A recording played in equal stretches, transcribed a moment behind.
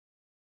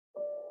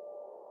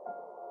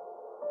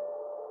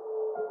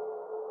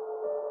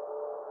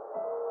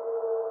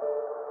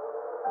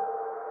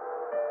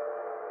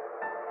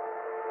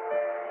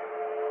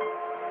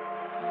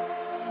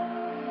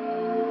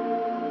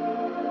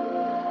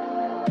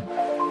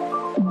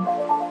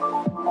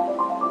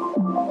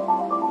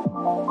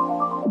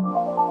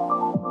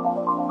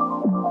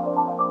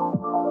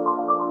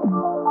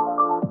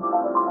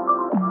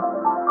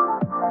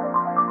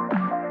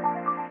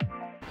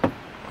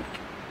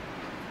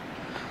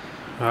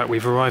Right,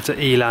 we've arrived at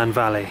Elan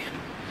Valley,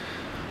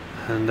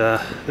 and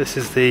this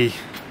is the,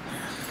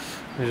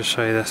 let me just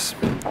show you this.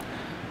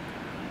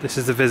 This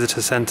is the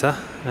visitor centre,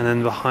 and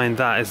then behind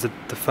that is the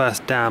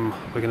first dam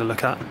we're going to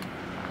look at.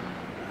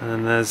 And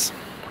then there's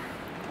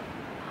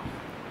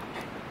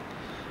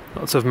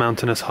lots of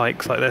mountainous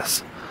hikes like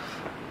this,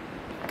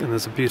 and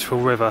there's a beautiful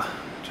river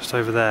just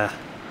over there,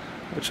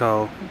 which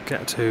I'll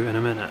get to in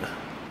a minute.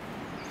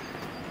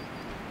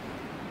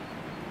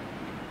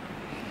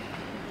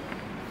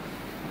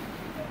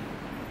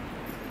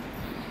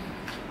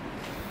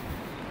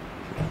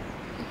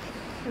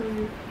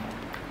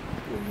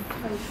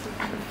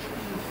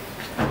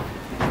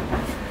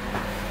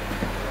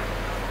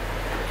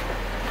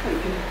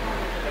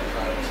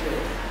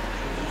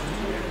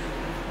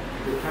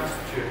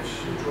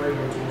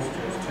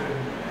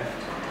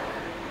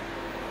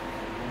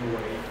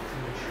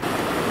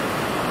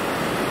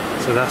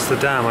 So that's the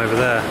dam over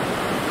there,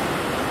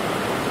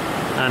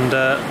 and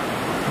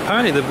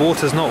apparently the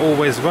water's not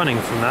always running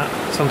from that.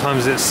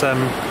 Sometimes it's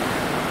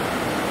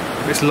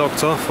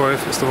locked off, or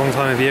if it's the wrong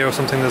time of year or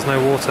something, there's no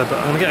water, but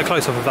I'm going to get a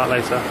close-up of that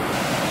later.